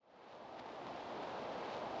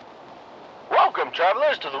Welcome,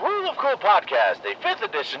 travelers, to the Rule of Cool podcast, a 5th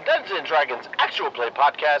edition Dungeons & Dragons actual play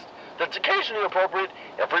podcast that's occasionally appropriate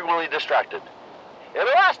and frequently distracted. In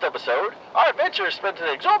the last episode, our adventurers spent an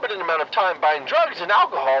exorbitant amount of time buying drugs and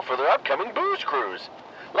alcohol for their upcoming booze cruise.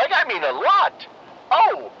 I mean a lot!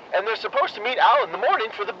 Oh, and they're supposed to meet Al in the morning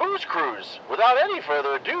for the booze cruise. Without any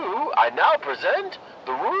further ado, I now present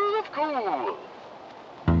the Rule of Cool.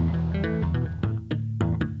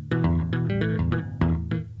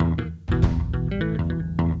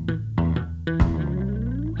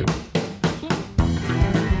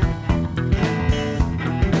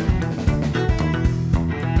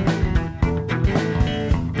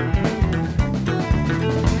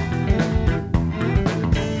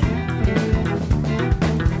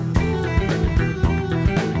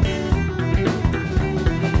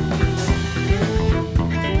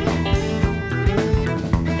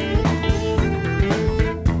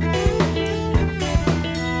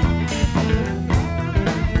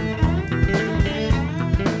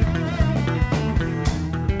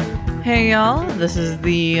 Hey y'all, this is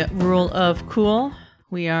the Rule of Cool.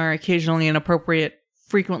 We are occasionally inappropriate,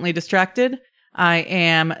 frequently distracted. I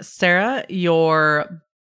am Sarah, your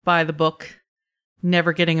by-the-book,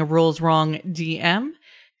 never getting a rules wrong DM.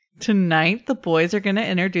 Tonight, the boys are going to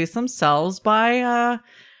introduce themselves by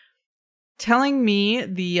telling me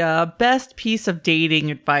the best piece of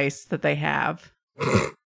dating advice that they have.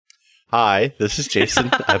 Hi, this is Jason.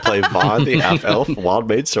 I play Vaughn, the half-elf,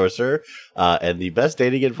 wild-made sorcerer. And the best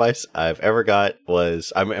dating advice I've ever got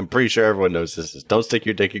was, I'm pretty sure everyone knows this, is don't stick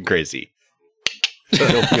your dick in crazy.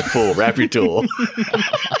 Don't be a fool. Wrap your tool.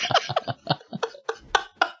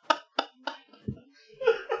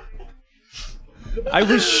 I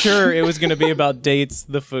was sure it was going to be about dates,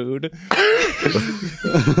 the food.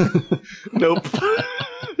 Nope.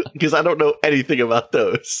 Because I don't know anything about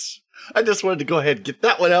those. I just wanted to go ahead and get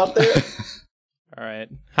that one out there. All right.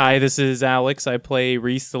 Hi, this is Alex. I play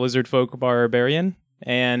Reese, the lizard folk barbarian.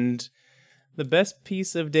 And the best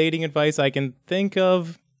piece of dating advice I can think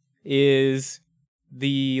of is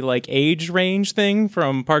the age range thing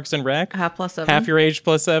from Parks and Rec. Half plus 7. Half your age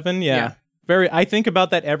plus 7. Yeah. I think about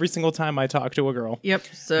that every single time I talk to a girl. Yep,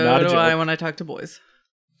 so do I when I talk to boys.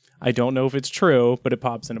 I don't know if it's true, but it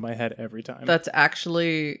pops into my head every time. That's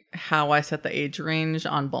actually how I set the age range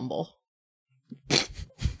on Bumble.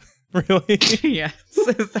 Really? Yes,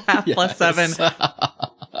 it's half plus 7.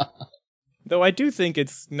 Though I do think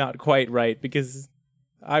it's not quite right, because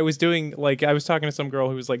I was talking to some girl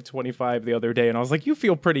who was 25 the other day, and I was like, you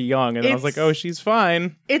feel pretty young. And I was like, oh, she's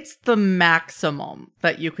fine. It's the maximum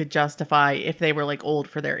that you could justify if they were old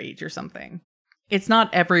for their age or something. It's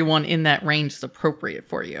not everyone in that range is appropriate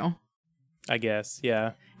for you. I guess,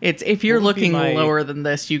 yeah. It's if you're looking lower than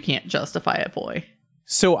this, you can't justify it, boy.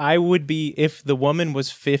 So I would be, if the woman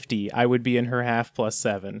was 50, I would be in her half plus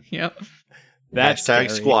 7. Yep. That's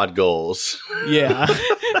 # squad goals. Yeah.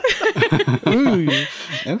 Ooh,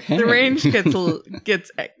 okay. The range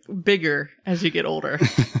gets bigger as you get older.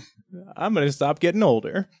 I'm going to stop getting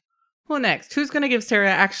older. Well, next, who's going to give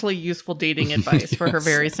Sarah actually useful dating advice for her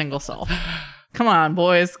very single self? Come on,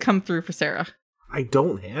 boys. Come through for Sarah. I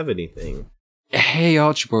don't have anything. Hey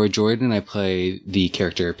y'all, it's your boy Jordan. I play the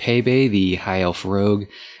character Peibei, the high elf rogue.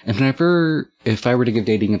 And if I were to give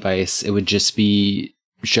dating advice, it would just be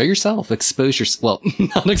show yourself, expose yourself. Well,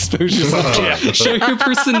 not expose yourself. Show your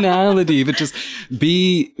personality, but just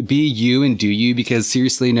be you and do you, because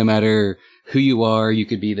seriously, no matter who you are, you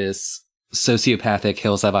could be this sociopathic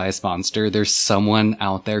hills have eyes monster. There's someone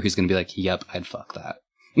out there who's going to be like, yep, I'd fuck that.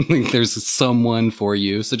 There's someone for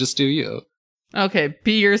you, so just do you. Okay,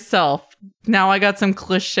 be yourself. Now I got some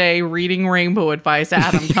cliche reading rainbow advice.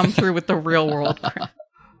 Adam, come through with the real world crap.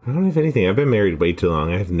 I don't have anything. I've been married way too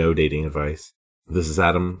long. I have no dating advice. This is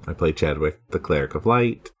Adam. I play Chadwick, the Cleric of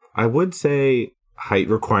Light. I would say height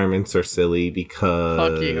requirements are silly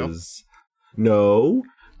because... Fuck you. No,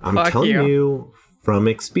 I'm telling you from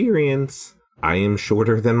experience, I am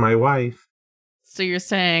shorter than my wife. So you're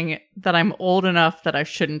saying that I'm old enough that I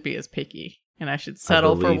shouldn't be as picky and I should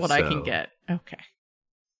settle for what I can get. Okay.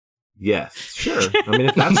 Yes, sure. I mean,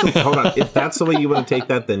 if that's the way you want to take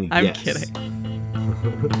that, then I'm yes. kidding.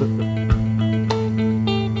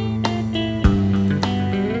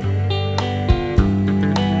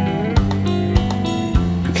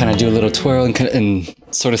 Kind of do a little twirl and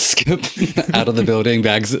sort of skip out of the building,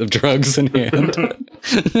 bags of drugs in hand.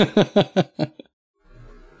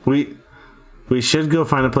 We should go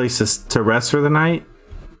find a place to rest for the night.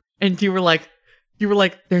 And you were like,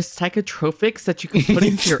 there's psychotropics that you can put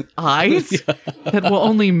into your eyes that will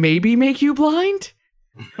only maybe make you blind?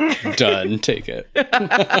 Done. Take it.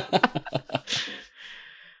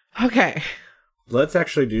 Okay. Let's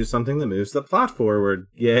actually do something that moves the plot forward.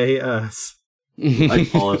 Yay, us. I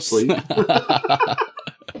fall asleep.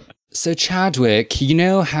 So Chadwick, you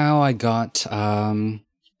know how I got,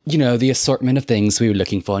 the assortment of things we were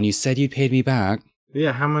looking for, and you said you'd paid me back?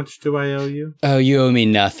 Yeah, how much do I owe you? Oh, you owe me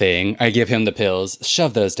nothing. I give him the pills.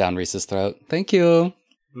 Shove those down Reese's throat. Thank you.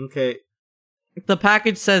 Okay. The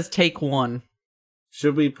package says take one.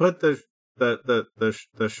 Should we put the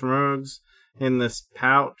shmugs in this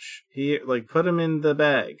pouch here? Like, put them in the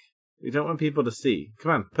bag. We don't want people to see.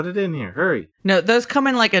 Come on, put it in here. Hurry. No, those come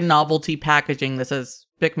in like a novelty packaging that says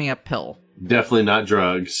pick me up pill. Definitely not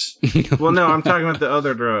drugs. Well, no, I'm talking about the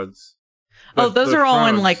other drugs. Oh, those are all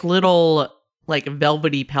in shmugs. like little like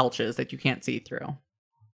velvety pouches that you can't see through.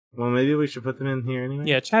 Well, maybe we should put them in here anyway.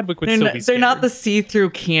 Yeah, Chadwick would They're still not, be they're not the scared. see-through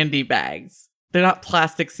candy bags. They're not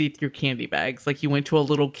plastic see-through candy bags like you went to a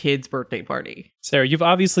little kid's birthday party. Sarah, you've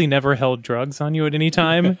obviously never held drugs on you at any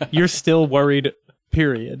time. You're still worried,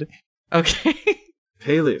 period. Okay.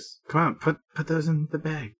 Peleus, come on, put those in the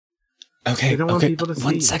bag. Okay, We don't want okay. people to see.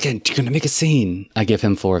 1 second. You're gonna make a scene. I give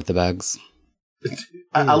him 4 of the bags.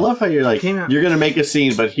 I love how you're like, Came out- you're going to make a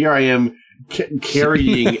scene, but here I am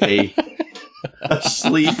carrying a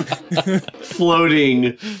asleep,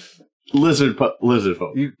 floating lizard folk.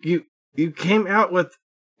 You came out with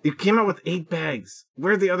 8 bags.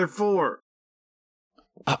 Where are the other 4?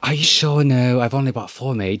 Are you sure? No, I've only bought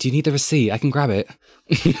 4, mate. Do you need the receipt? I can grab it.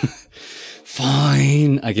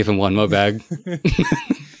 Fine. I give him 1 more bag.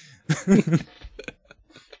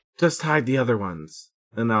 Just hide the other ones.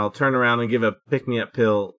 And I'll turn around and give a pick-me-up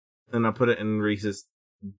pill, and I'll put it in Reese's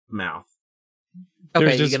mouth. Okay,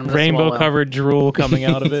 There's you just get 'em to swallow. rainbow-covered drool coming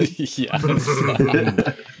out of it. Yeah.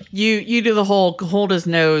 You do the whole hold his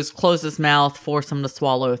nose, close his mouth, force him to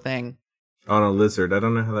swallow thing. On a lizard. I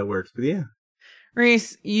don't know how that works, but yeah.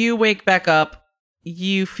 Reese, you wake back up.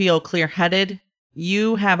 You feel clear-headed.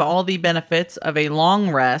 You have all the benefits of a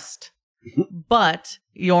long rest, but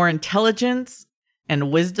your intelligence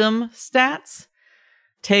and wisdom stats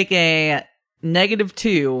take a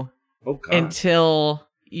 -2 Oh, God. until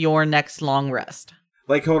your next long rest.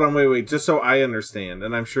 Like, hold on, wait. Just so I understand,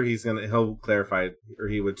 and I'm sure he'll clarify, or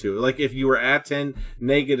he would too. Like, if you were at 10,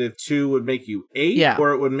 -2 would make you 8, Yeah.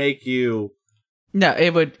 or it would make you No,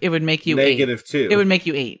 it would make you 8. -2. It would make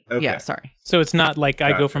you 8. Okay. Yeah, sorry. So it's not like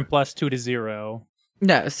I go Gotcha. from +2 to 0.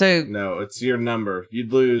 No, so No, it's your number.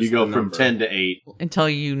 You'd lose. You go the from number. 10 to 8. until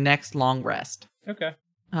you next long rest. Okay.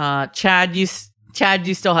 Chad,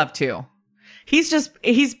 you still have 2.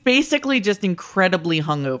 He's basically just incredibly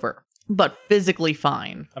hungover, but physically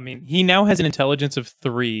fine. I mean, he now has an intelligence of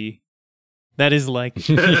 3. That is like,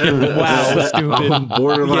 wow, stupid.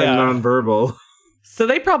 Borderline Yeah. nonverbal. So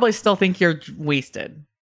they probably still think you're wasted.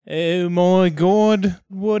 Oh my god,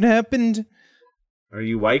 what happened? Are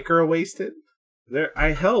you white girl wasted? There,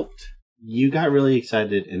 I helped. You got really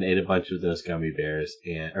excited and ate a bunch of those gummy bears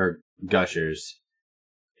or gushers,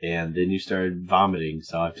 and then you started vomiting.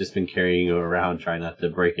 So I've just been carrying you around, trying not to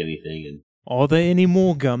break anything. And Are there any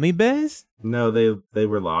more gummy bears? No, they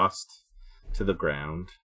were lost to the ground.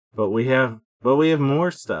 But we have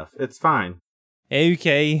more stuff. It's fine.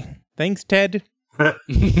 Okay, thanks, Ted.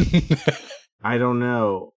 I don't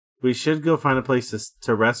know. We should go find a place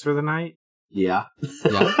to rest for the night. yeah,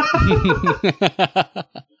 Yeah.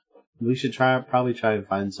 we should probably try and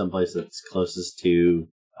find someplace that's closest to.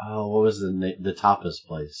 Oh, what was the tapas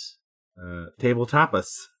place? Table tapas.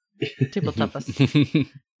 Table tapas.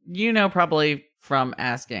 You know probably from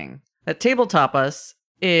asking that Table Tapas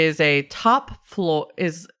is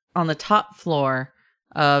on the top floor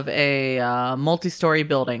of a multi-story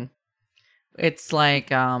building. It's like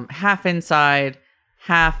half inside,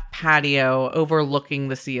 half patio, overlooking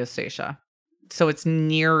the Sea of Statia. So it's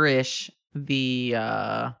nearish the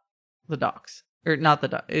docks, or not the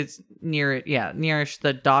docks. It's near it, yeah, nearish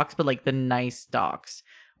the docks, but like the nice docks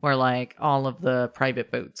where like all of the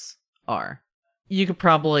private boats are. You could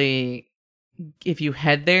probably, if you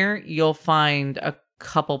head there, you'll find a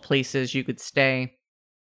couple places you could stay.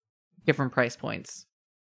 Different price points.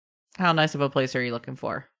 How nice of a place are you looking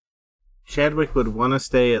for? Chadwick would want to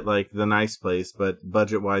stay at like the nice place, but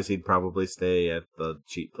budget-wise, he'd probably stay at the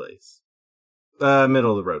cheap place.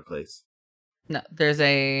 Middle of the road place. No, there's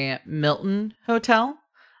a Milton Hotel,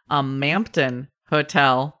 a Mampton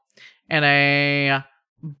Hotel, and a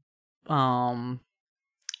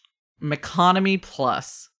Economy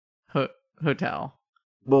Plus hotel.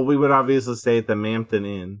 Well, we would obviously stay at the Mampton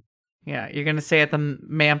Inn. Yeah, you're gonna stay at the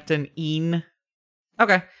Mampton Inn.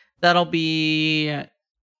 Okay, that'll be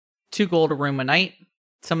 2 gold a room a night.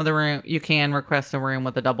 Some of the room you can request a room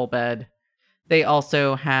with a double bed. They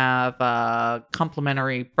also have a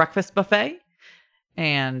complimentary breakfast buffet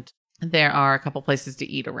and there are a couple places to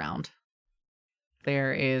eat around.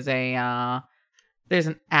 There is there's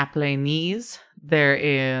an Applenees. There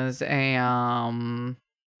is a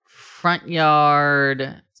front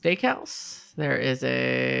yard steakhouse. There is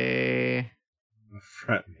a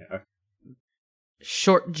Front yard.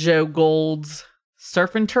 Short Joe Gold's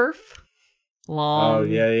Surf and Turf. Oh,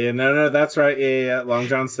 yeah. No, that's right. Yeah. Long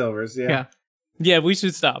John Silver's, yeah. Yeah, we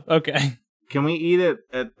should stop. Okay. Can we eat it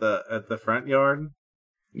at the front yard?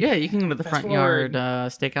 Yeah, you can go to the front yard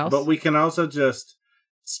steakhouse. But we can also just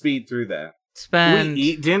speed through that. spend We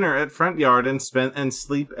eat dinner at front yard and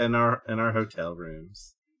sleep in our hotel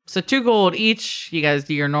rooms. So 2 gold each. You guys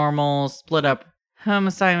do your normal split up home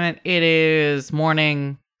assignment. It is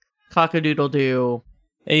morning. Cock-a-doodle-doo.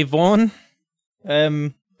 Hey, Vaughn.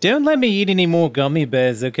 Don't let me eat any more gummy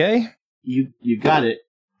bears, okay? You got it.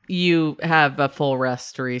 You have a full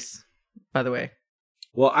rest, Reese, by the way.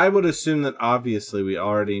 Well, I would assume that obviously we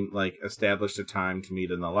already established a time to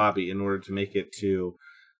meet in the lobby in order to make it to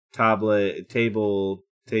table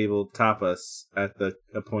tapas at the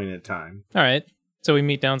appointed time. All right. So we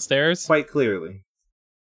meet downstairs? Quite clearly.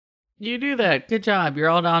 You do that. Good job. You're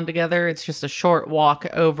all down together. It's just a short walk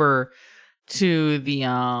over to the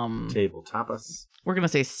Table tapas. we're gonna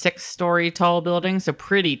say 6-story tall building, so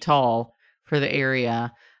pretty tall for the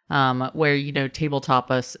area. Where table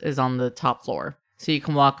tapas is on the top floor. So you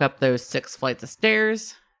can walk up those 6 flights of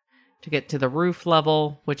stairs to get to the roof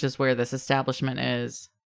level, which is where this establishment is.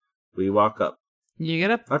 We walk up. You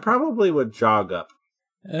get up. I probably would jog up.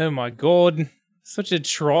 Oh my god. Such a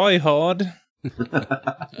try-hard.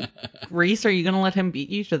 Reese, are you gonna let him beat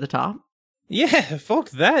you to the top? Yeah, fuck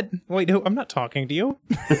that. Wait, no, I'm not talking to you.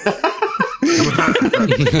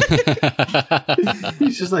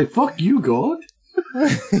 He's just like, fuck you, God.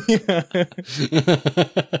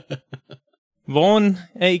 Vaughn,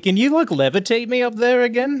 hey, can you levitate me up there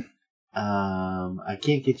again? I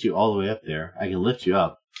can't get you all the way up there. I can lift you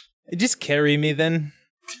up. Just carry me then.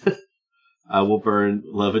 I will burn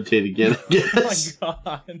levitate again, I guess. Oh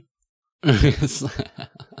my god.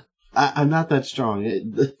 I'm not that strong.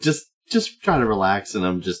 Just trying to relax, and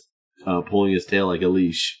I'm just pulling his tail like a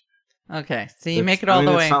leash. Okay, so you make it all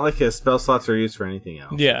the way. It's not like his spell slots are used for anything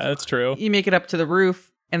else. Yeah, that's true. You make it up to the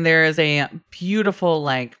roof, and there is a beautiful,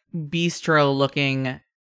 bistro-looking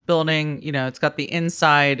building. It's got the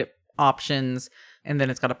inside options, and then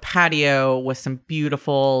it's got a patio with some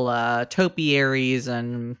beautiful topiaries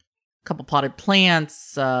and a couple potted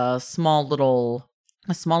plants, a small little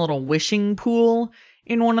wishing pool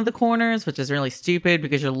in one of the corners, which is really stupid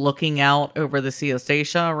because you're looking out over the Sea of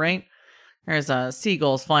Statia, right? There's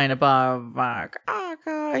seagulls flying above.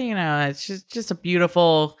 It's just a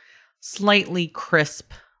beautiful, slightly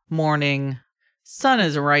crisp morning. Sun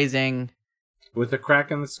is rising. With a crack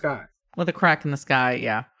in the sky. With a crack in the sky,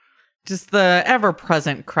 yeah. Just the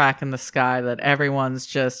ever-present crack in the sky that everyone's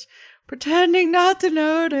just pretending not to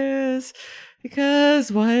notice.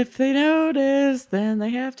 Because what if they notice? Then they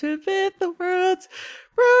have to admit the world's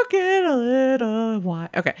broken a little. Why?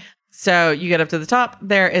 Okay. So you get up to the top.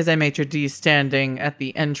 There is a maitre d' standing at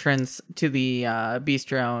the entrance to the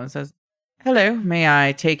bistro and says, "Hello, may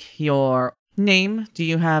I take your name? Do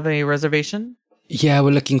you have a reservation?" Yeah,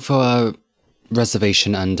 we're looking for a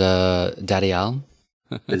reservation under Daddy Al.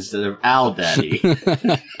 Instead of Al Daddy.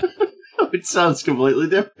 It sounds completely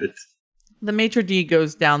different. The maitre d'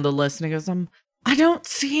 goes down the list and he goes, I don't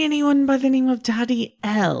see anyone by the name of Daddy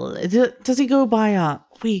L. Does he go by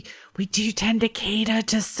we do tend to cater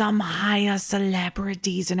to some higher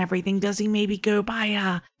celebrities and everything. Does he maybe go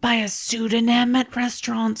by a pseudonym at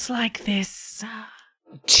restaurants like this?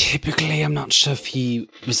 Typically, I'm not sure if he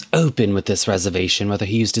was open with this reservation, whether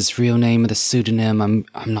he used his real name or the pseudonym. I'm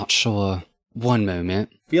not sure. One moment.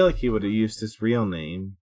 I feel like he would have used his real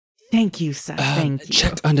name. Thank you, sir. Thank you.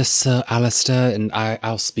 Check under Sir Alistair, and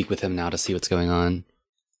I'll speak with him now to see what's going on.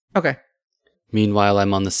 Okay. Meanwhile,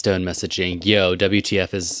 I'm on the stone messaging. Yo,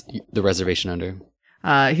 WTF is the reservation under?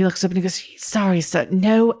 He looks up and he goes, sorry, sir.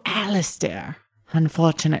 No Alistair,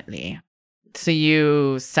 unfortunately. So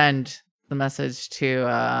you send the message to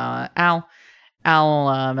Al.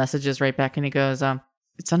 Al messages right back and he goes,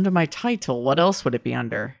 it's under my title. What else would it be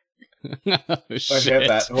under? Oh, shit. I have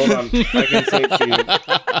that. Hold on. I can say it to you.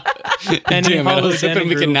 And damn it, I was hoping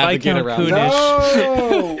we could navigate around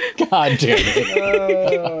No! God damn it.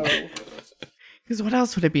 No! Because what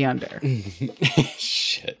else would it be under?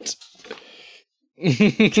 Shit.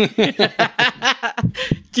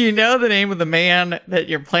 Do you know the name of the man that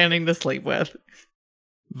you're planning to sleep with?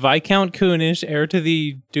 Viscount Coonish, heir to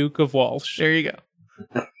the Duke of Walsh. There you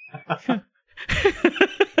go.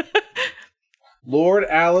 Lord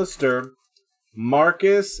Alistair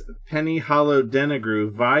Marcus Penny Hollow Denegru,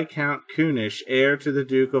 Viscount Coonish, heir to the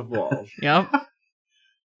Duke of Wall. Yep.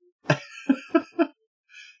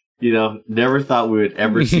 You know, never thought we would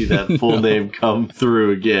ever see that full name come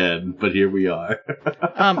through again, but here we are.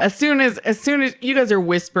 As soon as you guys are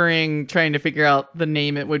whispering, trying to figure out the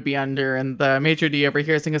name it would be under, and the maitre d'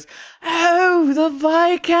 overhears and goes, "Oh, the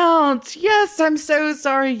Viscount! Yes, I'm so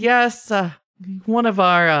sorry. Yes, one of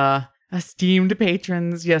our esteemed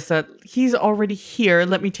patrons. Yes, he's already here.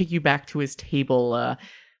 Let me take you back to his table."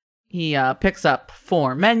 He picks up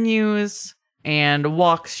 4 menus and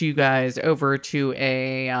walks you guys over to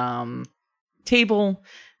a table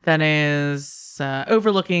that is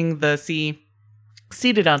overlooking the sea,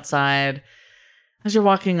 seated outside. As you're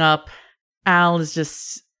walking up, Al is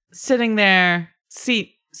just sitting there,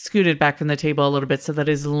 seat scooted back from the table a little bit so that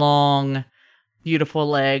his long, beautiful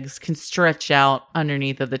legs can stretch out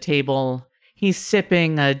underneath of the table. He's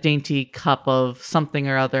sipping a dainty cup of something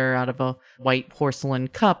or other out of a white porcelain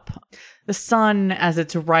cup. The sun, as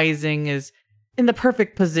it's rising, is in the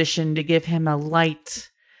perfect position to give him a light,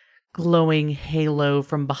 glowing halo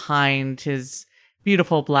from behind his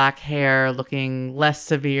beautiful black hair, looking less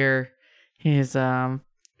severe. His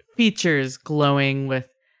features glowing with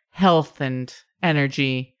health and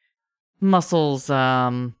energy. Muscles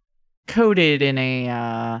coated in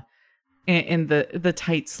in the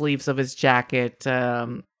tight sleeves of his jacket,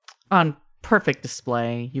 on perfect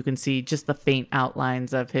display. You can see just the faint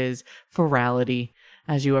outlines of his ferality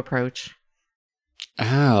as you approach.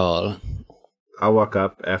 Al. I'll walk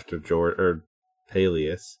up after George or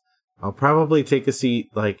Peleus. I'll probably take a seat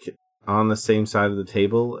like on the same side of the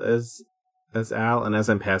table as Al, and as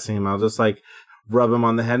I'm passing him, I'll just like rub him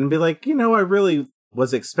on the head and be like, you know, I really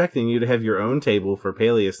was expecting you to have your own table for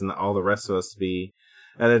Peleus and all the rest of us to be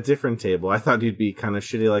at a different table. I thought you'd be kind of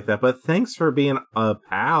shitty like that, but thanks for being a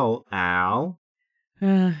pal, Al.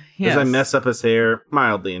 Yes. As I mess up his hair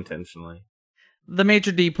mildly intentionally. The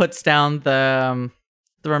maitre d' puts down the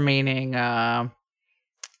remaining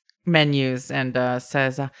menus and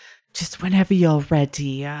says, just whenever you're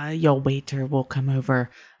ready, your waiter will come over.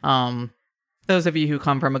 Those of you who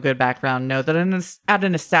come from a good background know that at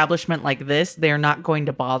an establishment like this, they're not going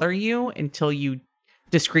to bother you until you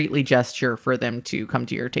discreetly gesture for them to come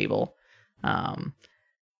to your table.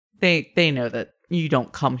 They know that you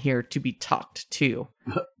don't come here to be talked to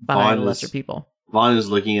by lesser people. Vaughn is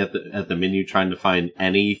looking at the menu, trying to find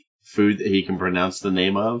any food that he can pronounce the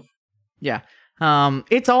name of. Yeah.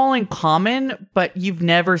 It's all in common, but you've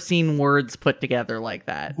never seen words put together like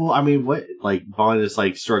that. Well, I mean, what, like, Vaughn is,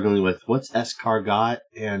 like, struggling with, what's escargot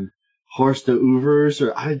and horse de ouvers,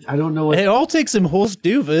 or I don't know what... Hey, I'll take some horse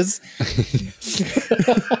d'ouvers.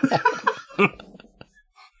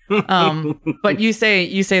 But you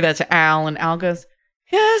say that to Al, and Al goes,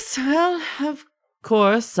 yes, well, of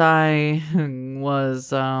course, I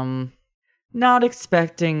was, not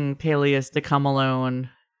expecting Peleus to come alone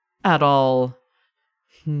at all.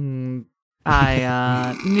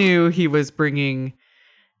 I knew he was bringing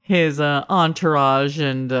his entourage,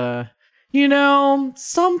 and you know,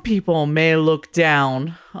 some people may look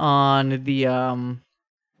down on the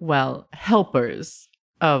helpers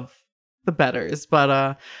of the betters,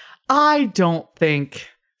 but I don't think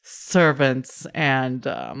servants and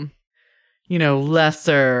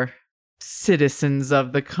lesser citizens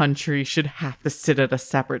of the country should have to sit at a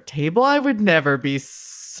separate table. I would never be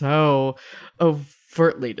so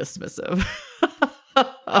overtly dismissive.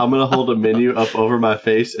 I'm going to hold a menu up over my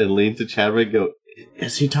face and lean to Chadwick and go,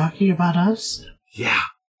 is he talking about us? Yeah.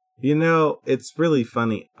 You know, it's really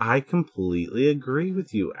funny. I completely agree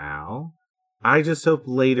with you, Al. I just hope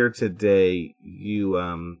later today you,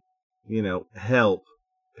 help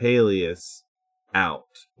Peleus out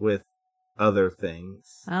with other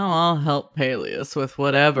things. Oh, I'll help Peleus with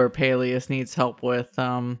whatever Peleus needs help with.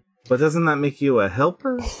 But doesn't that make you a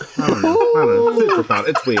helper? I don't know. Food for thought.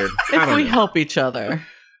 It's weird. If we help each other.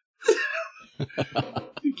 I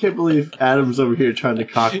can't believe Adam's over here trying to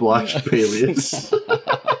cock block Peleus.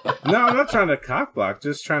 No, I'm not trying to cock block.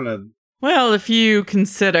 Just trying to... Well, if you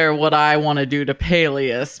consider what I want to do to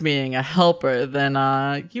Peleus being a helper, then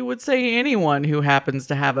you would say anyone who happens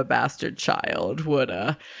to have a bastard child would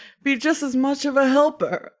be just as much of a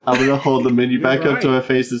helper. I'm going to hold the menu back up to my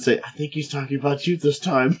face and say, I think he's talking about you this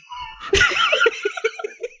time.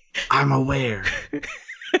 I'm aware.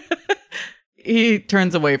 He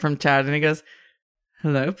turns away from Chad and he goes,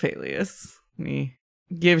 hello, Peleus. And he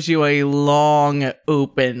gives you a long,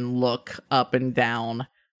 open look up and down,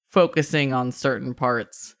 focusing on certain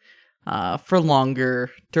parts for longer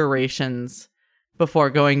durations before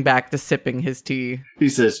going back to sipping his tea. He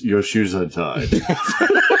says, your shoes untied.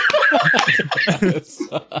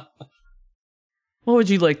 What would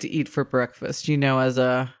you like to eat for breakfast? You know, as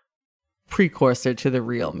a precursor to the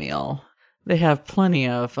real meal. They have plenty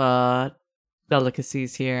of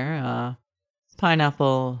delicacies here.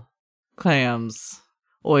 Pineapple, clams,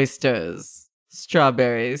 oysters,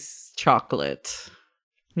 strawberries, chocolate.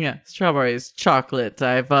 Yeah, strawberries, chocolate.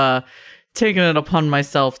 I've taken it upon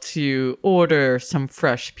myself to order some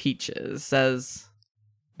fresh peaches as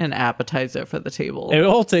an appetizer for the table.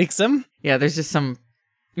 I'll take some. Yeah, there's just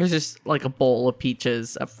like a bowl of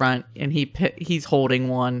peaches up front, and he's holding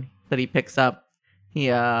one that he picks up. He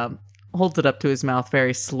holds it up to his mouth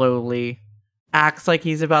very slowly, acts like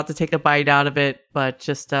he's about to take a bite out of it, but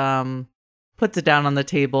just puts it down on the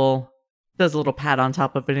table, does a little pat on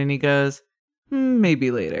top of it, and he goes,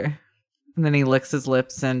 maybe later. And then he licks his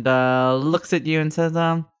lips and looks at you and says,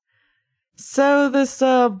 so this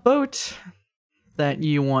boat that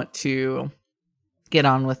you want to get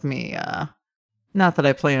on with me, not that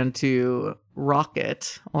I plan to rock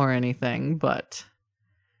it or anything, but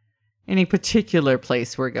any particular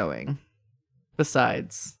place we're going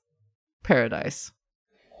besides paradise?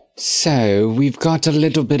 So, we've got a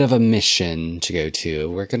little bit of a mission to go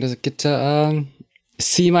to. We're going to get to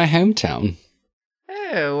see my hometown.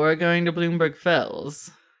 Oh, we're going to Bloomberg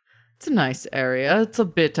Fells. It's a nice area. It's a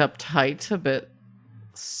bit uptight, a bit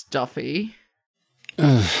stuffy.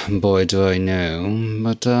 Boy, do I know.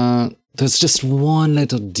 But there's just one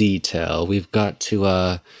little detail we've got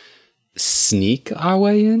to sneak our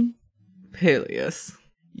way in. Peleus,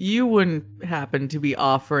 you wouldn't happen to be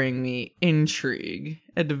offering me intrigue,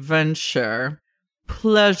 adventure,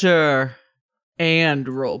 pleasure, and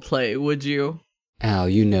roleplay, would you? Al,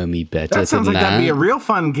 you know me better That sounds than like that. that'd be a real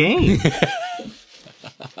fun game.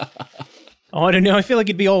 Oh, I don't know. I feel like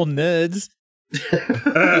it'd be all nerds.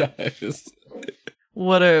 Yes.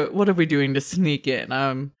 What are we doing to sneak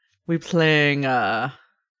in? We playing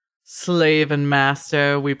slave and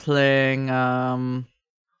master. We playing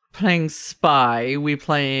spy. We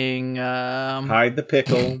playing Hide the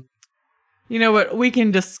pickle. You know what? We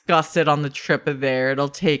can discuss it on the trip there. It'll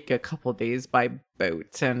take a couple days by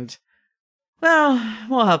boat, and well,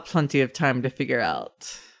 we'll have plenty of time to figure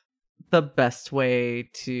out the best way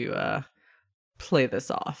to play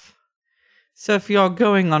this off. So if you're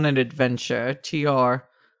going on an adventure to your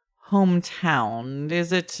hometown,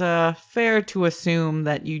 is it fair to assume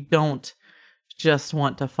that you don't just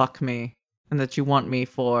want to fuck me, and that you want me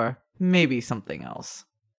for maybe something else?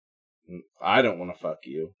 I don't want to fuck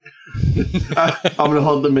you. I'm going to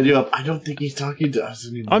hold the menu up. I don't think he's talking to us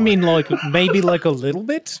anymore. I mean, like, maybe like a little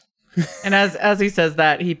bit. And as he says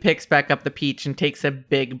that, he picks back up the peach and takes a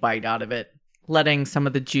big bite out of it, letting some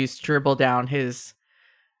of the juice dribble down his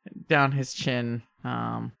chin,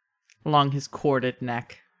 along his corded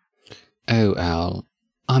neck. Oh, Al,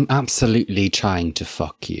 I'm absolutely trying to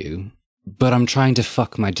fuck you, but I'm trying to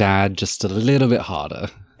fuck my dad just a little bit harder.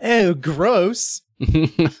 Oh, gross.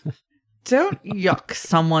 Don't yuck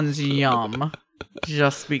someone's yum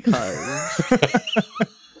just because.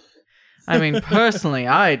 I mean, personally,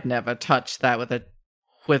 I'd never touch that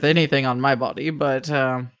with anything on my body, but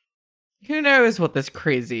who knows what this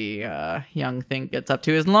crazy young thing gets up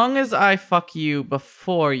to. As long as I fuck you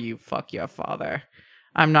before you fuck your father,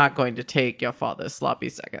 I'm not going to take your father's sloppy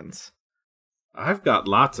seconds. I've got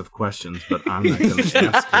lots of questions, but I'm not going to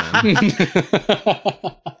ask him.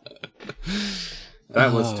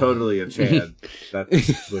 That was totally a Chad. That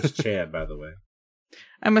was Chad, by the way.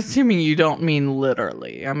 I'm assuming you don't mean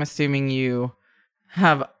literally. I'm assuming you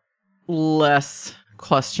have less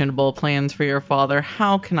questionable plans for your father.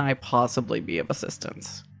 How can I possibly be of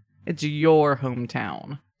assistance? It's your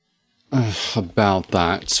hometown. About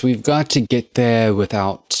that, we've got to get there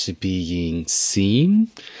without being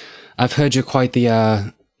seen. I've heard you're quite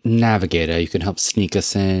the navigator. You can help sneak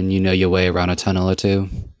us in. You know your way around a tunnel or two.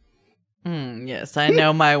 Yes, I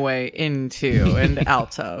know my way into and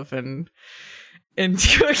out of, and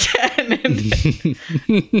into again,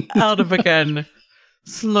 and out of again,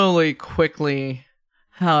 slowly, quickly.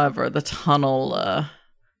 However, the tunnel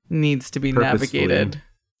needs to be navigated.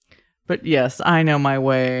 But yes, I know my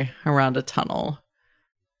way around a tunnel.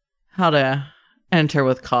 How to enter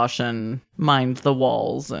with caution, mind the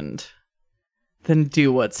walls, and then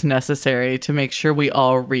do what's necessary to make sure we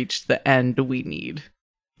all reach the end we need.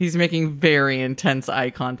 He's making very intense eye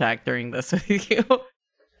contact during this with you.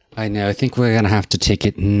 I know. I think we're going to have to take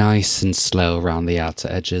it nice and slow around the outer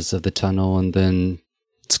edges of the tunnel, and then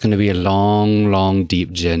it's going to be a long, long,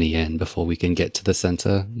 deep journey in before we can get to the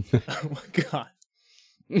center. Oh my god.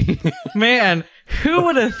 Man, Who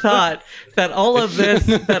would have thought that all of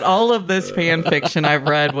this fan fiction I've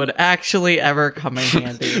read would actually ever come in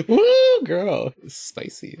handy? Woo, girl.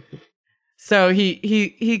 Spicy. So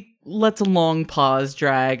he lets a long pause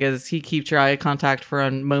drag as he keeps your eye contact for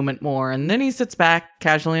a moment more, and then he sits back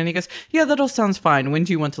casually and he goes, "Yeah, that all sounds fine. When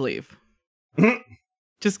do you want to leave?"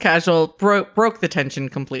 Just casual, broke the tension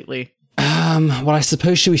completely. Well, I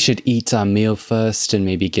suppose we should eat our meal first and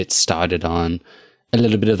maybe get started on a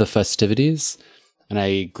little bit of the festivities. And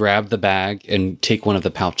I grab the bag and take one of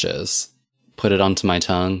the pouches, put it onto my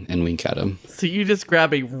tongue, and wink at him. So you just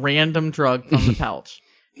grab a random drug from the pouch.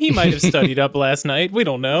 He might have studied up last night. We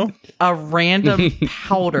don't know. A random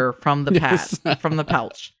powder from the from the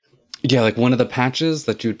pouch. Yeah, like one of the patches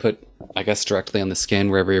that you would put, I guess, directly on the skin,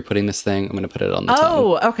 wherever you're putting this thing. I'm going to put it on the tongue.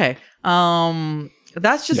 Oh, okay.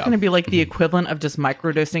 That's just going to be like the equivalent of just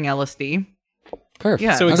microdosing LSD. Perfect.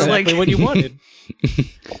 Yeah, So exactly what you wanted.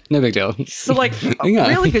 No big deal. So like,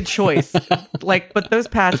 really good choice. Like, but those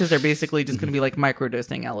patches are basically just going to be like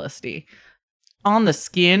microdosing LSD. On the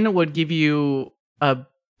skin would give you a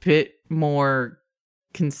bit more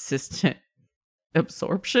consistent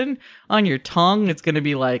absorption. On your tongue, it's going to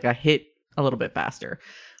be like a hit a little bit faster.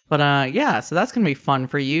 But yeah, so that's going to be fun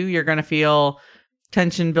for you. You're going to feel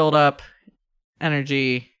tension build up,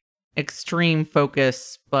 energy, extreme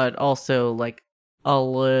focus, but also like a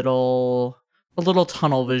little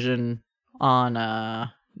tunnel vision on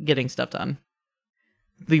getting stuff done.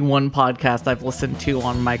 The one podcast I've listened to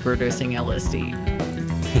on microdosing LSD.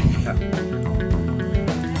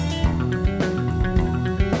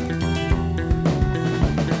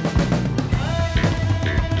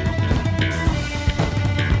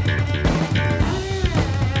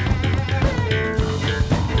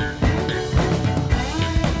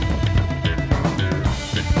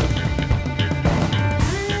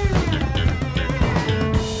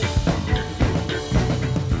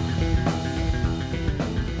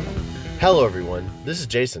 Hello, everyone. This is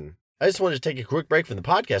Jason. I just wanted to take a quick break from the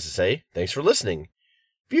podcast to say thanks for listening.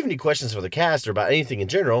 If you have any questions for the cast or about anything in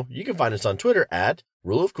general, you can find us on Twitter at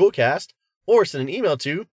RuleOfCoolCast or send an email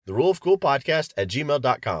to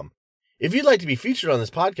theruleofcoolpodcast@gmail.com. If you'd like to be featured on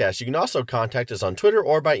this podcast, you can also contact us on Twitter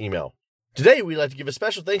or by email. Today, we'd like to give a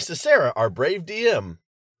special thanks to Sarah, our brave DM.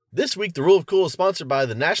 This week, The Rule of Cool is sponsored by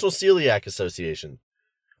the National Celiac Association.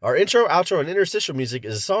 Our intro, outro, and interstitial music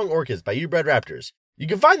is a song Orchids by You Bred Raptors. You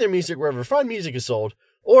can find their music wherever fine music is sold,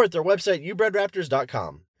 or at their website,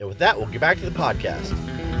 youbredraptors.com. And with that, we'll get back to the podcast.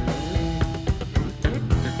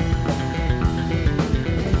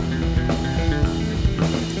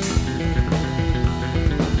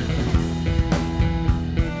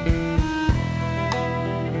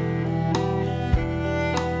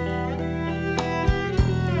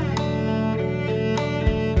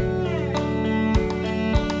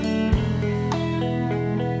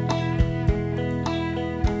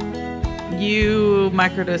 You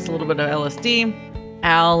microdose a little bit of LSD.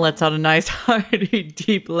 Al lets out a nice, hearty,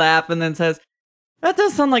 deep laugh and then says, "That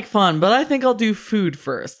does sound like fun, but I think I'll do food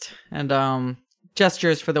first." And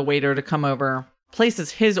gestures for the waiter to come over,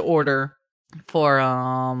 places his order for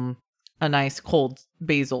a nice cold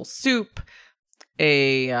basil soup,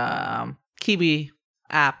 a kiwi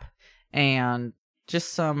app, and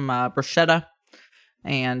just some bruschetta,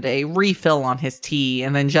 and a refill on his tea,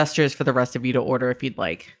 and then gestures for the rest of you to order if you'd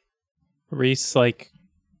like. Reese, like,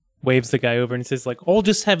 waves the guy over and says, like, "I'll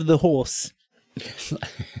just have the horse."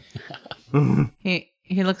 He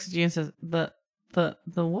looks at you and says, the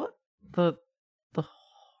what? The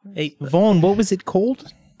Hey, Vaughn, what was it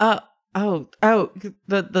called? the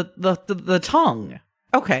tongue.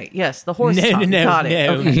 Okay, yes, the horse tongue. No, Got it.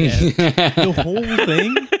 no, Okay. The whole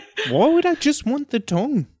thing? Why would I just want the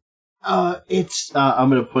tongue? It's I'm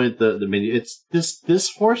gonna put the menu. It's this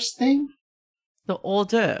horse thing. The hors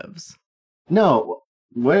d'oeuvres. No,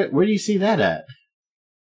 where do you see that at?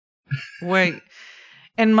 Wait,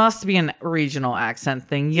 it must be an regional accent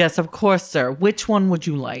thing. Yes, of course, sir. Which one would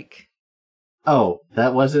you like? Oh,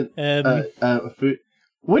 that wasn't food.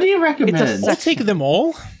 What do you recommend? It's a I'll take them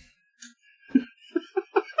all.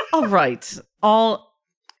 All right.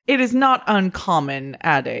 It is not uncommon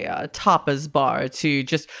at a tapas bar to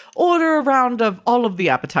just order a round of all of the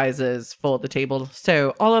appetizers for the table.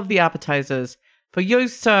 So, all of the appetizers for you,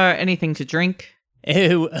 sir. Anything to drink?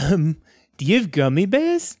 Oh, do you have gummy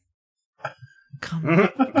bears?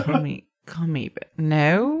 Gummy bear.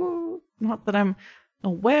 No, not that I'm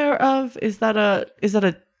aware of. Is that a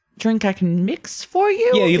drink I can mix for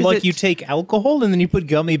you? Yeah, Is you take alcohol and then you put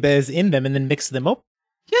gummy bears in them and then mix them up.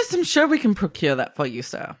 Yes, I'm sure we can procure that for you,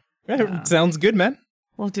 sir. Sounds good, man.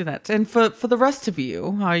 we'll do that. And for the rest of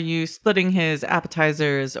you, are you splitting his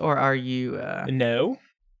appetizers or are you No.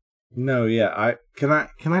 No, yeah. Can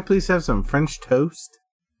I please have some French toast?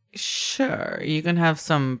 Sure, you can have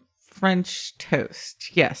some French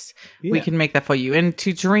toast. Yes, we Yeah. can make that for you. And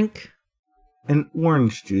to drink? An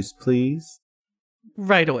orange juice, please.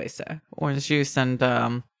 Right away, sir. Orange juice and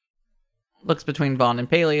looks between Vaughn and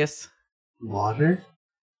Peleus. Water?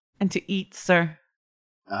 And to eat, sir.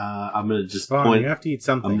 I'm gonna just Vaughn, point. you have to eat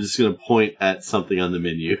something. I'm just gonna point at something on the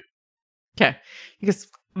menu. Okay. Because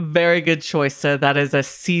very good choice, sir. That is a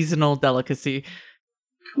seasonal delicacy.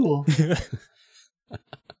 Cool.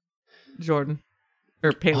 Jordan.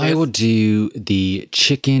 Or Peleus. I will do the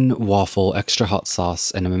chicken waffle extra hot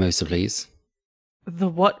sauce and a mimosa, please. The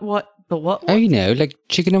what? The what? Oh, you know, like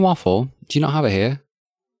chicken and waffle. Do you not have it here?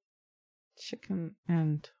 Chicken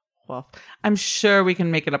and waffle. I'm sure we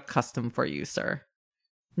can make it up custom for you, sir.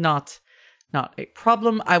 Not a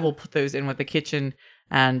problem. I will put those in with the kitchen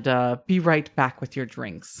and be right back with your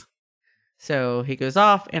drinks. So he goes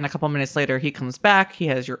off, and a couple minutes later he comes back. He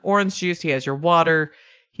has your orange juice. He has your water.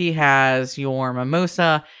 He has your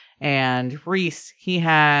mimosa. And Reese, he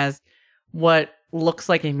has what looks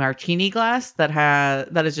like a martini glass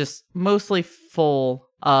that is just mostly full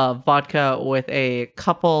of vodka with a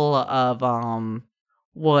couple of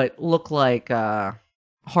what look like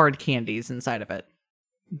hard candies inside of it.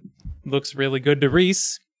 Looks really good to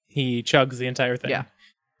Reese. He chugs the entire thing. Yeah.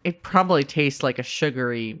 It probably tastes like a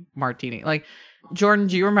sugary martini. Like, Jordan,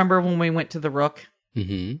 do you remember when we went to the Rook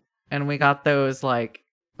Mm-hmm. and we got those like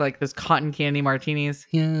those cotton candy martinis?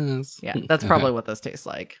 Yes. Yeah, that's probably what this tastes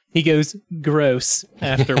like. He goes gross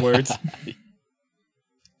afterwards.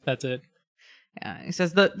 That's it. Yeah, he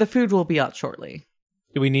says the food will be out shortly.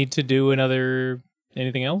 Do we need to do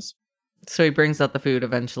anything else? So he brings out the food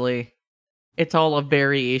eventually. It's all a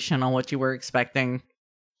variation on what you were expecting,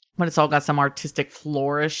 but it's all got some artistic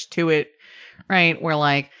flourish to it, right? Where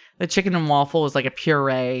like the chicken and waffle is like a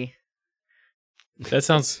puree. That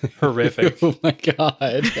sounds horrific. Oh my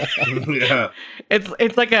god. Yeah.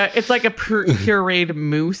 It's like a pureed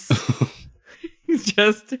mousse,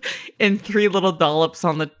 just in 3 little dollops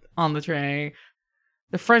on the tray.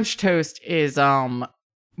 The French toast is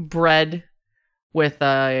bread with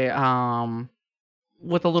a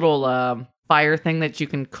little fire thing that you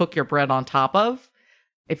can cook your bread on top of.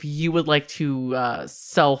 If you would like to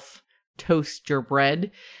self toast your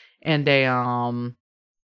bread, and a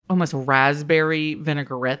almost raspberry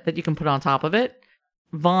vinaigrette that you can put on top of it.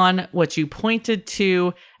 Vaughn, what you pointed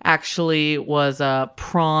to actually was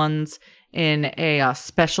prawns in a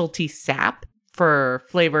specialty sap for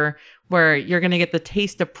flavor, where you're going to get the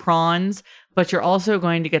taste of prawns, but you're also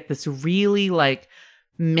going to get this really like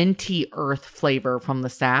minty earth flavor from the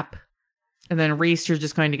sap. And then Reese, you're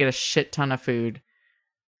just going to get a shit ton of food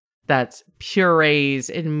that's purees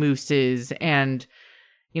and mousses and,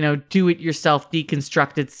 you know, do-it-yourself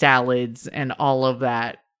deconstructed salads and all of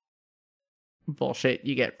that bullshit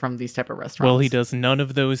you get from these type of restaurants. Well, he does none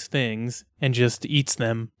of those things and just eats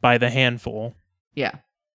them by the handful. Yeah,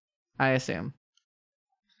 I assume.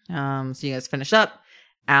 So you guys finish up.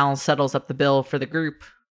 Al settles up the bill for the group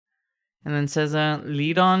and then says,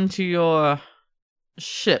 lead on to your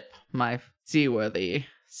ship, my seaworthy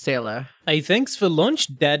sailor. Hey, thanks for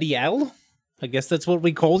lunch, Daddy Al. I guess that's what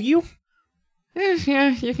we call you? Yeah,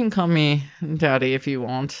 you can call me Daddy if you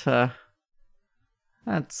want.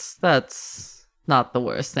 That's not the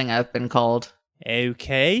worst thing I've been called.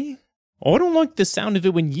 Okay. I don't like the sound of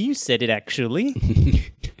it when you said it,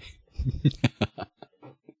 actually.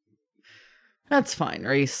 That's fine,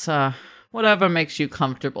 Reese. Whatever makes you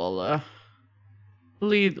comfortable.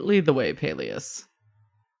 Lead the way, Peleus.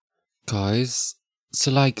 Guys,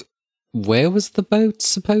 so like, where was the boat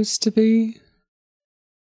supposed to be?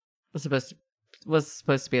 Was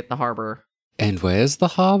supposed to be at the harbor. And where's the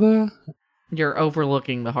harbor? You're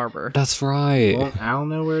overlooking the harbor. That's right. Won't Al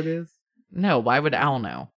know where it is? No, why would Al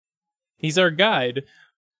know? He's our guide.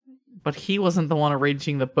 But he wasn't the one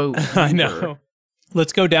arranging the boat. I know.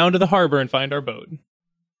 Let's go down to the harbor and find our boat.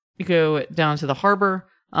 You go down to the harbor.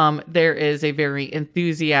 There is a very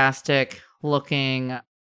enthusiastic looking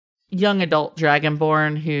young adult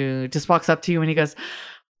dragonborn who just walks up to you and he goes,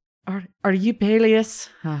 Are you Peleus?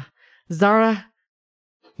 Zara?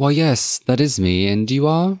 Well, yes, that is me. And you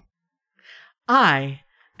are? I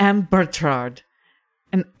am Bertrand,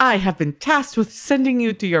 and I have been tasked with sending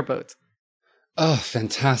you to your boat. Oh,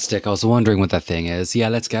 fantastic. I was wondering what that thing is. Yeah,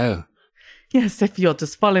 let's go. Yes, if you'll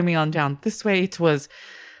just follow me on down this way. It was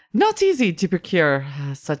not easy to procure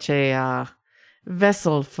such a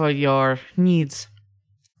vessel for your needs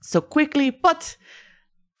so quickly, but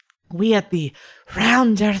we at the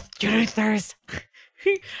Round Earth Truthers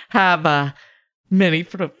have many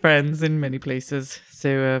friends in many places. So,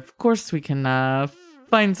 of course, we can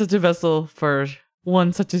find such a vessel for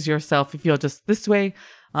one such as yourself if you're just this way.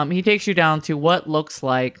 He takes you down to what looks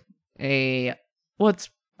like what's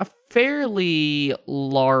a fairly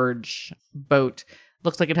large boat.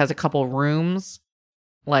 Looks like it has a couple rooms,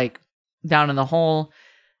 like down in the hull.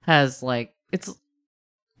 Has like it's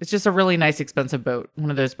just a really nice, expensive boat. One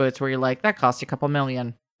of those boats where you're like, that costs you a couple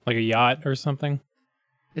million. Like a yacht or something?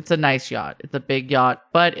 It's a nice yacht. It's a big yacht,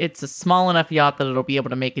 but it's a small enough yacht that it'll be able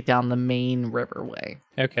to make it down the main riverway.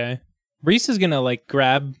 Okay. Reese is gonna like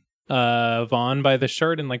grab Vaughn by the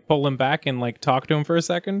shirt and like pull him back and like talk to him for a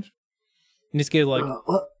second. And just get like,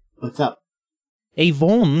 What's up? hey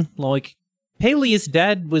Vaughn, like Peleus'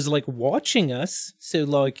 dad was like watching us, so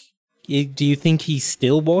like, do you think he's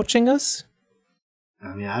still watching us?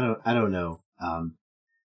 I mean, I don't know.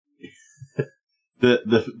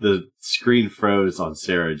 The screen froze on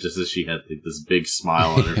Sarah just as she had like, this big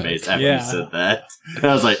smile on her face after you said that. And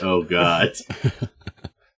I was like, oh god.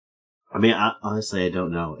 I mean, honestly, I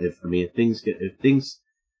don't know. If things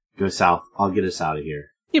go south, I'll get us out of here.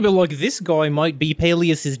 Yeah, but like this guy might be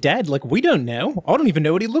Peleus' dad. Like we don't know. I don't even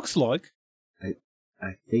know what he looks like.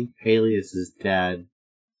 I think Peleus' dad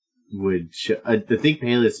would. I think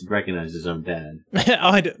Peleus would recognize his own dad.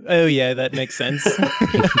 Oh yeah, that makes sense.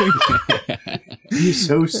 You're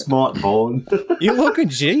so smart, Vaughn. You look a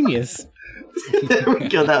genius. There we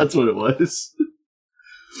go. That's what it was.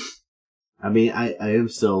 I mean, I am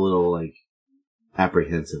still a little like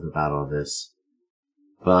apprehensive about all this,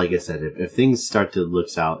 but like I said, if things start to look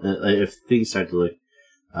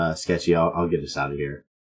sketchy, I'll get us out of here.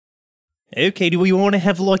 Okay, do we want to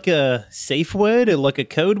have like a safe word or like a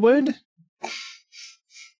code word?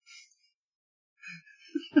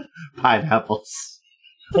 Pineapples.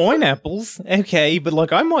 Pineapples? Okay, but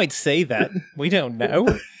like I might say that. We don't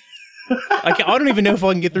know. I don't even know if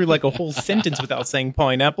I can get through like a whole sentence without saying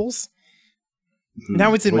pineapples.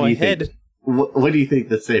 Now it's in my head. What do you think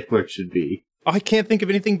the safe word should be? I can't think of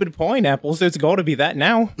anything but pineapple, so it's got to be that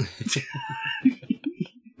now.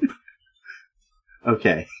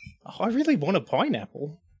 Okay. Oh, I really want a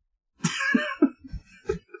pineapple.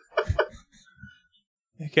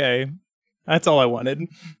 Okay. That's all I wanted.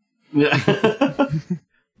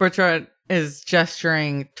 Bertrand is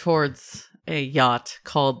gesturing towards a yacht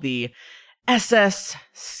called the SS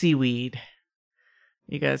Seaweed.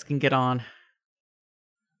 You guys can get on.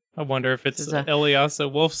 I wonder if it's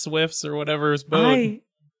Eliasa Wolf Swifts or whatever his boat.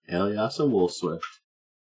 Eliasa Wolf Swift.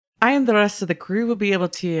 I and the rest of the crew will be able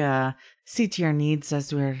to see to your needs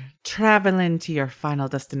as we're traveling to your final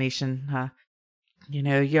destination.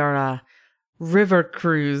 Your river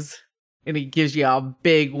cruise, and he gives you a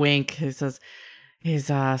big wink. He says,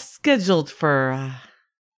 is scheduled for,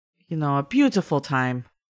 a beautiful time.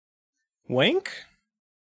 Wink?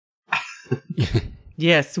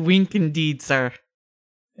 Yes, wink indeed, sir.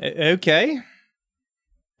 Okay.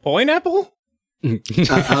 Pineapple?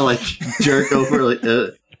 I like jerk over like.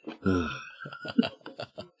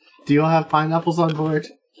 Do you all have pineapples on board?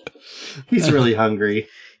 He's really hungry.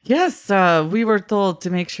 Yes, we were told to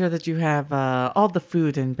make sure that you have all the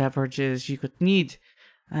food and beverages you could need,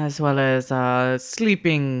 as well as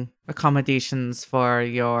sleeping accommodations for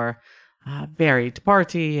your varied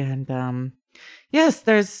party. And yes,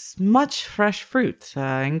 there's much fresh fruit,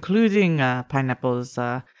 including pineapples,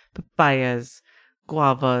 papayas,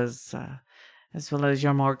 guavas, as well as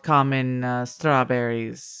your more common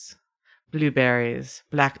strawberries, blueberries,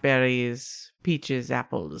 blackberries, peaches,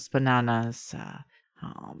 apples, bananas,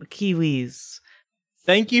 kiwis.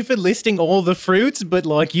 Thank you for listing all the fruits, but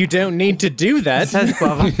like you don't need to do that. Says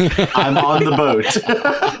guava. I'm on the boat.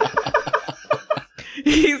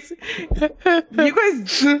 You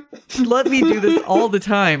guys let me do this all the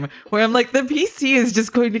time, where I'm like, the PC is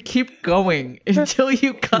just going to keep going until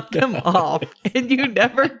you cut them off, and you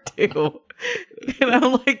never do. And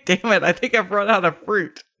I'm like, damn it, I think I've run out of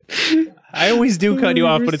fruit. I always do cut you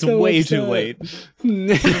off, but it's way too late.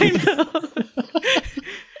 I know.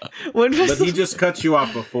 But he just cuts you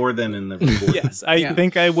off before then in the report. Yes, I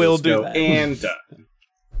think I will do that. And done.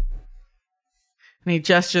 And he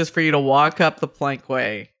gestures for you to walk up the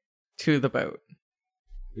plankway to the boat.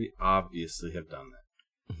 We obviously have done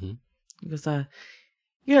that. Mm-hmm. He goes,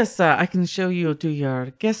 yes, I can show you to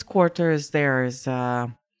your guest quarters. There's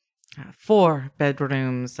 4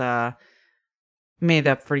 bedrooms made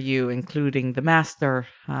up for you, including the master.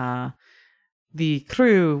 The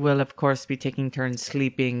crew will, of course, be taking turns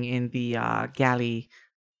sleeping in the galley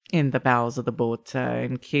in the bows of the boat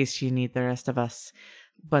in case you need the rest of us.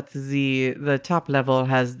 but the top level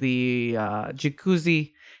has the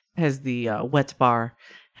jacuzzi, has the wet bar,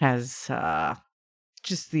 has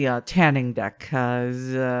just the tanning deck.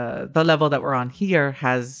 The level that we're on here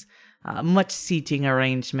has much seating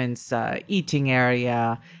arrangements, eating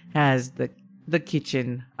area, has the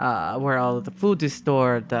kitchen where all of the food is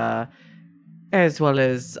stored, as well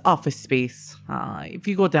as office space. If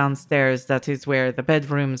you go downstairs, that is where the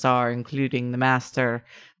bedrooms are, including the master.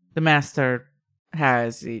 The master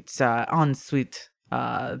has its ensuite.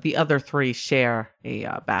 The other three share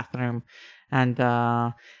a bathroom. And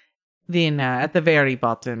then at the very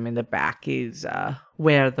bottom in the back is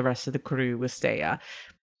where the rest of the crew will stay.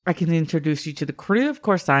 I can introduce you to the crew. Of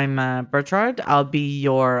course, I'm Bertrand. I'll be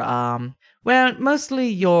your, mostly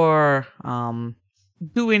your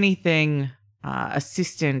do anything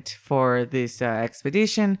assistant for this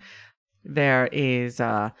expedition. There is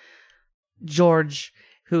George,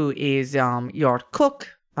 who is your cook,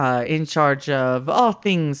 in charge of all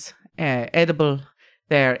things edible.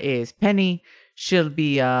 There is Penny. She'll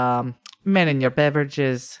be manning your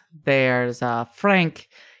beverages. There's Frank.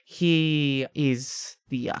 He is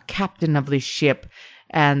the captain of the ship.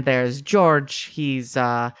 And there's George. He's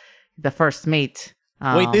the first mate.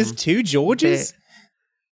 Wait, there's two Georges?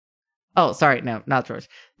 Oh, sorry, no, not George.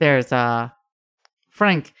 There's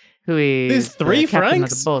Frank, who is There's three the captain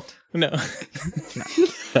Franks? of the boat. No.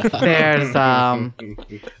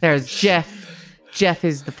 There's Jeff. Jeff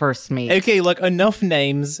is the first mate. Okay, look, enough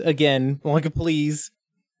names again. Like, please.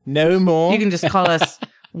 No more. You can just call us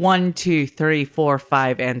 1, 2, 3, 4,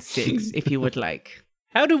 5, and 6 if you would like.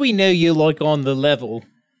 How do we know you're, like, on the level?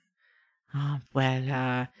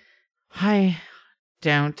 Well, I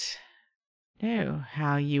don't know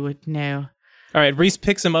how you would know. All right, Reese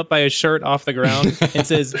picks him up by his shirt off the ground and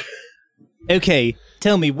says, okay,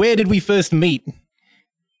 tell me, where did we first meet?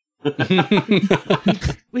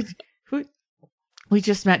 We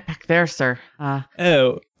just met back there, sir.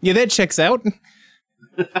 Oh, yeah, that checks out.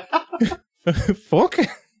 Fuck?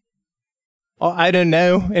 Oh, I don't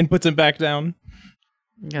know, and puts him back down.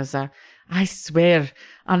 Because I swear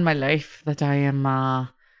on my life that I am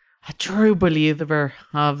a true believer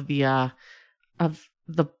of the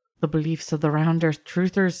beliefs of the Round Earth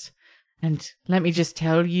Truthers, and let me just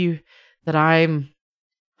tell you that I'm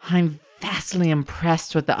vastly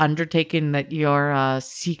impressed with the undertaking that you're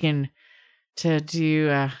seeking to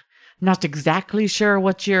do. Not exactly sure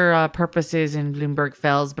what your purpose is in Bloomberg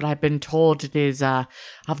Fells, but I've been told it is of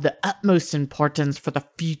the utmost importance for the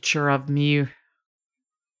future of Mew.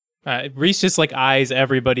 Reese just like eyes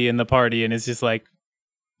everybody in the party and is just like,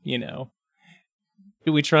 you know,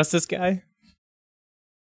 do we trust this guy?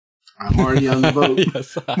 I'm already on the boat.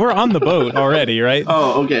 Yes. We're on the boat already, right?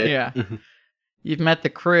 Oh, okay. Yeah. You've met the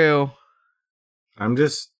crew.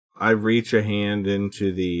 I reach a hand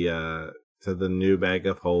into the to the new bag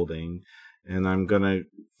of holding, and I'm gonna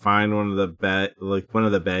find one of the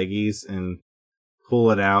baggies and pull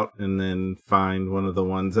it out, and then find one of the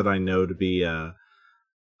ones that I know to be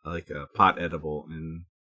like a pot edible, and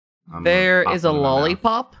There is a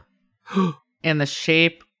lollipop in the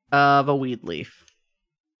shape of a weed leaf.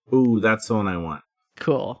 Ooh, that's the one I want.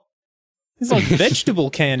 Cool. It's like vegetable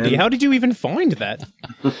candy. How did you even find that?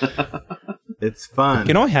 It's fun.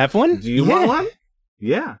 Can I have one? Do you want one?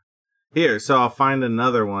 Yeah. Here, so I'll find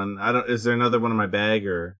another one. Is there another one in my bag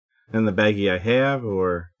or in the baggie I have,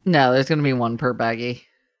 or? No, there's gonna be one per baggie.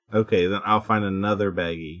 Okay, then I'll find another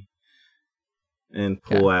baggie and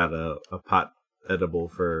pull out a pot edible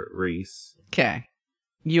for Reese. Okay.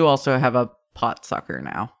 You also have a pot sucker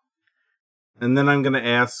now. And then I'm gonna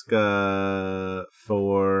ask for,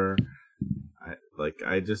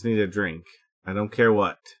 I just need a drink. I don't care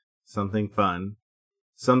what. Something fun.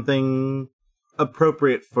 Something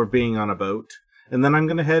appropriate for being on a boat. And then I'm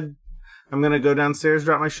gonna go downstairs,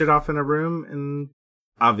 drop my shit off in a room, and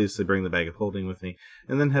obviously bring the bag of holding with me.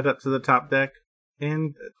 And then head up to the top deck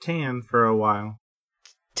and tan for a while.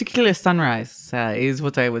 Tequila sunrise is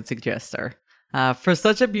what I would suggest, sir. For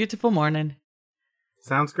such a beautiful morning.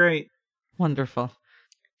 Sounds great. Wonderful.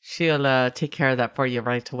 She'll take care of that for you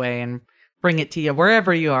right away and bring it to you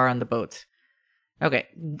wherever you are on the boat. Okay,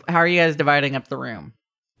 how are you guys dividing up the room?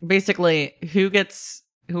 Basically, who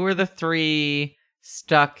are the three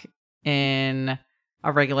stuck in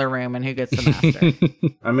a regular room and who gets the master?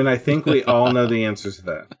 I mean, I think we all know the answers to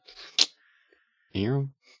that.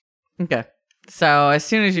 Aaron? Okay. So as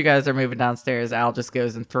soon as you guys are moving downstairs, Al just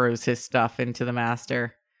goes and throws his stuff into the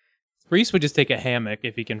master. Reese would just take a hammock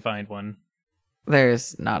if he can find one.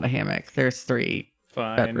 There's not a hammock. There's 3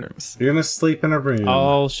 Fine. bedrooms. You're gonna sleep in a room.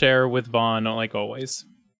 I'll share with Vaughn, like always.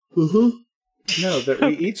 Mm-hmm. No,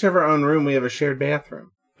 we each have our own room. We have a shared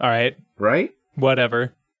bathroom. All right. Right?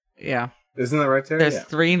 Whatever. Yeah. Isn't that right there? There's Yeah.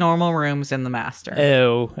 3 normal rooms in the master.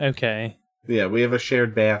 Oh, okay. Yeah, we have a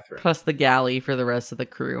shared bathroom. Plus the galley for the rest of the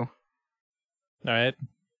crew. All right.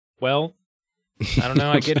 Well, I don't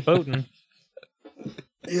know. I get boating.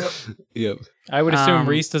 Yep. I would assume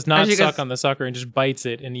Reese does not as you suck guys- on the sucker and just bites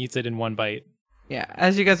it and eats it in one bite. Yeah.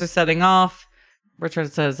 As you guys are setting off,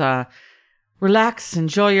 Richard says, relax,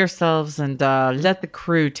 enjoy yourselves, and let the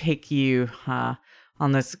crew take you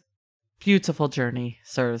on this beautiful journey,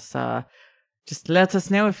 sirs. Just let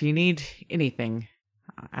us know if you need anything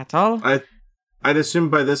at all. I'd assume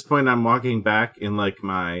by this point I'm walking back in like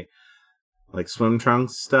my swim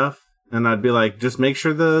trunks stuff, and I'd be like, just make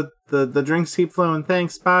sure the drinks keep flowing.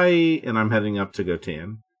 Thanks, bye. And I'm heading up to go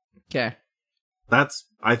tan. Okay. That's,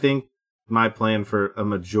 I think, my plan for a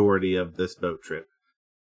majority of this boat trip.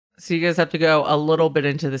 So you guys have to go a little bit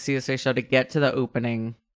into the CSA show to get to the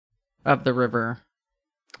opening of the river.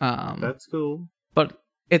 That's cool. But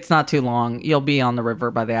it's not too long. You'll be on the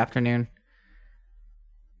river by the afternoon.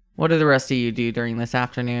 What do the rest of you do during this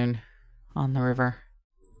afternoon on the river?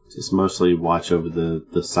 Just mostly watch over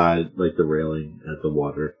the side, like the railing at the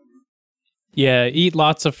water. Yeah, eat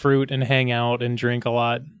lots of fruit and hang out and drink a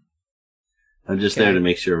lot. I'm just Okay. there to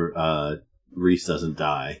make sure Reese doesn't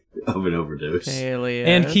die of an overdose. Alias.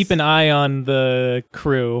 And keep an eye on the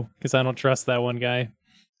crew, because I don't trust that one guy.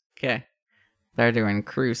 Okay. They're doing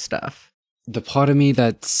crew stuff. The part of me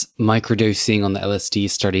that's microdosing on the LSD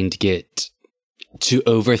is starting to get to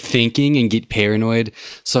overthinking and get paranoid.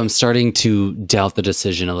 So I'm starting to doubt the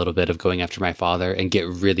decision a little bit of going after my father and get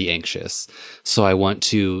really anxious. So I want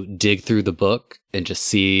to dig through the book and just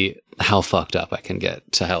see how fucked up I can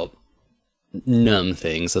get to help numb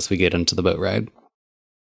things as we get into the boat ride.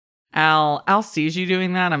 Al sees you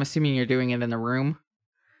doing that. I'm assuming you're doing it in the room.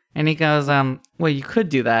 And he goes, well, you could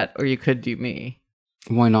do that, or you could do me.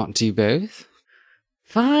 Why not do both?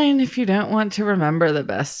 Fine, if you don't want to remember the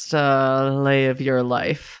best lay of your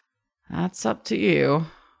life. That's up to you.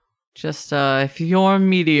 Just, if you're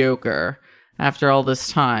mediocre after all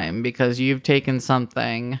this time because you've taken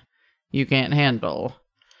something you can't handle,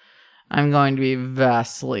 I'm going to be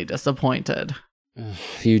vastly disappointed.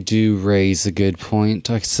 You do raise a good point.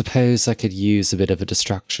 I suppose I could use a bit of a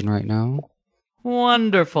distraction right now.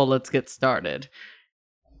 Wonderful, let's get started.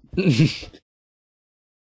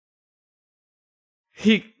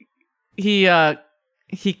 He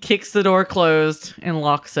kicks the door closed and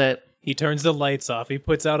locks it. He turns the lights off. He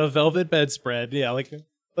puts out a velvet bedspread. Yeah, like,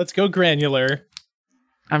 let's go granular.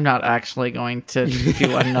 I'm not actually going to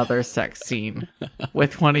do another sex scene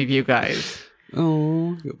with one of you guys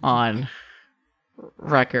Oh. on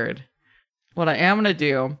record. What I am going to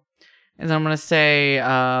do is I'm going to say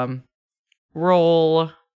roll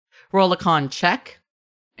a con check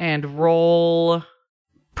and roll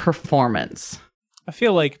performance. I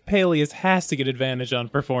feel like Peleus has to get advantage on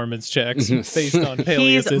performance checks based on He's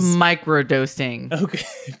Peleus's... microdosing. Okay,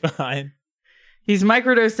 fine. He's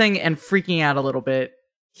microdosing and freaking out a little bit.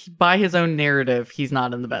 By his own narrative, he's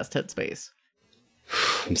not in the best headspace.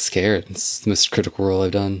 I'm scared. It's the most critical roll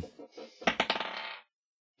I've done.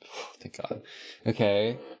 Thank God.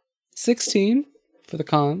 Okay. 16 for the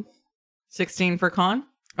con. 16 for con?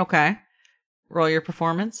 Okay. Roll your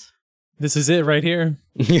performance. This is it right here.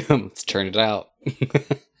 Yeah, let's turn it out.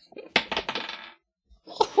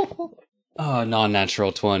 Oh,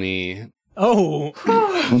 non-natural 20. Oh!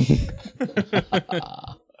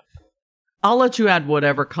 I'll let you add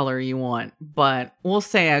whatever color you want, but we'll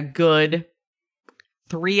say a good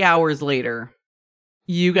 3 hours later,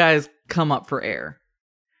 you guys come up for air.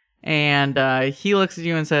 And he looks at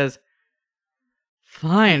you and says,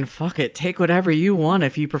 fine, fuck it. Take whatever you want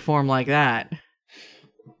if you perform like that.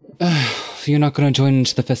 You're not going to join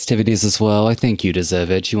into the festivities as well. I think you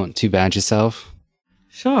deserve it. You want too bad yourself.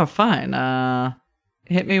 Sure, fine.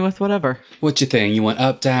 Hit me with whatever. What's your thing? You want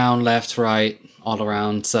up, down, left, right, all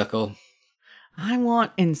around, circle? I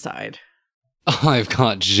want inside. I've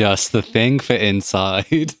got just the thing for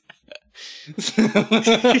inside.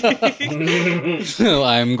 So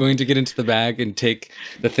I'm going to get into the bag and take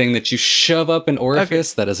the thing that you shove up an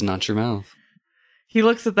orifice that is not your mouth. He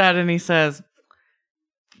looks at that and he says,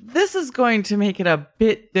 this is going to make it a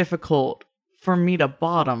bit difficult for me to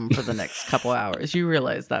bottom for the next couple hours. You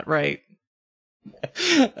realize that, right?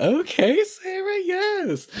 Okay, Sarah,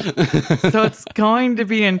 yes. So it's going to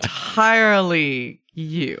be entirely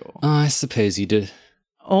you. I suppose you did.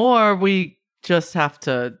 Or we just have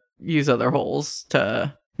to use other holes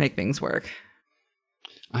to make things work.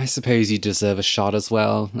 I suppose you deserve a shot as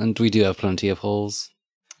well, and we do have plenty of holes.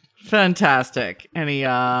 Fantastic. And he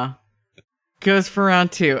goes for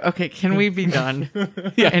round 2. Okay, can we be done?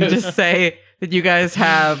 Yeah. And just say that you guys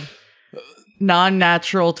have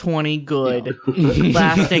non-natural 20 good,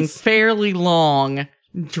 lasting fairly long,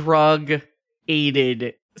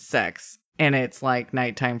 drug-aided sex. And it's like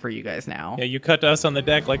nighttime for you guys now. Yeah, you cut to us on the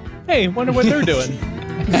deck like, hey, wonder what they're doing.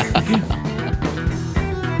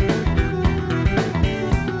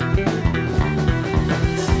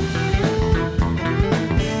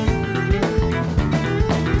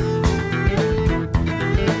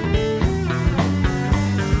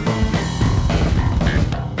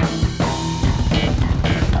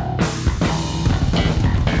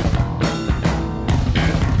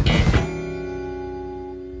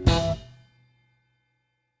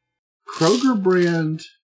 Kroger brand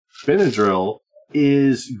Benadryl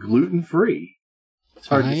is gluten free. It's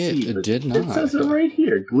hard to see. It but did It not. says it right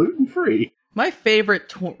here, gluten free. My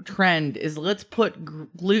favorite trend is let's put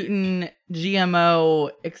gluten,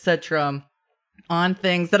 GMO, etc. on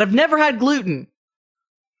things that have never had gluten.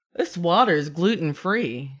 This water is gluten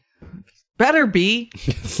free. Better be.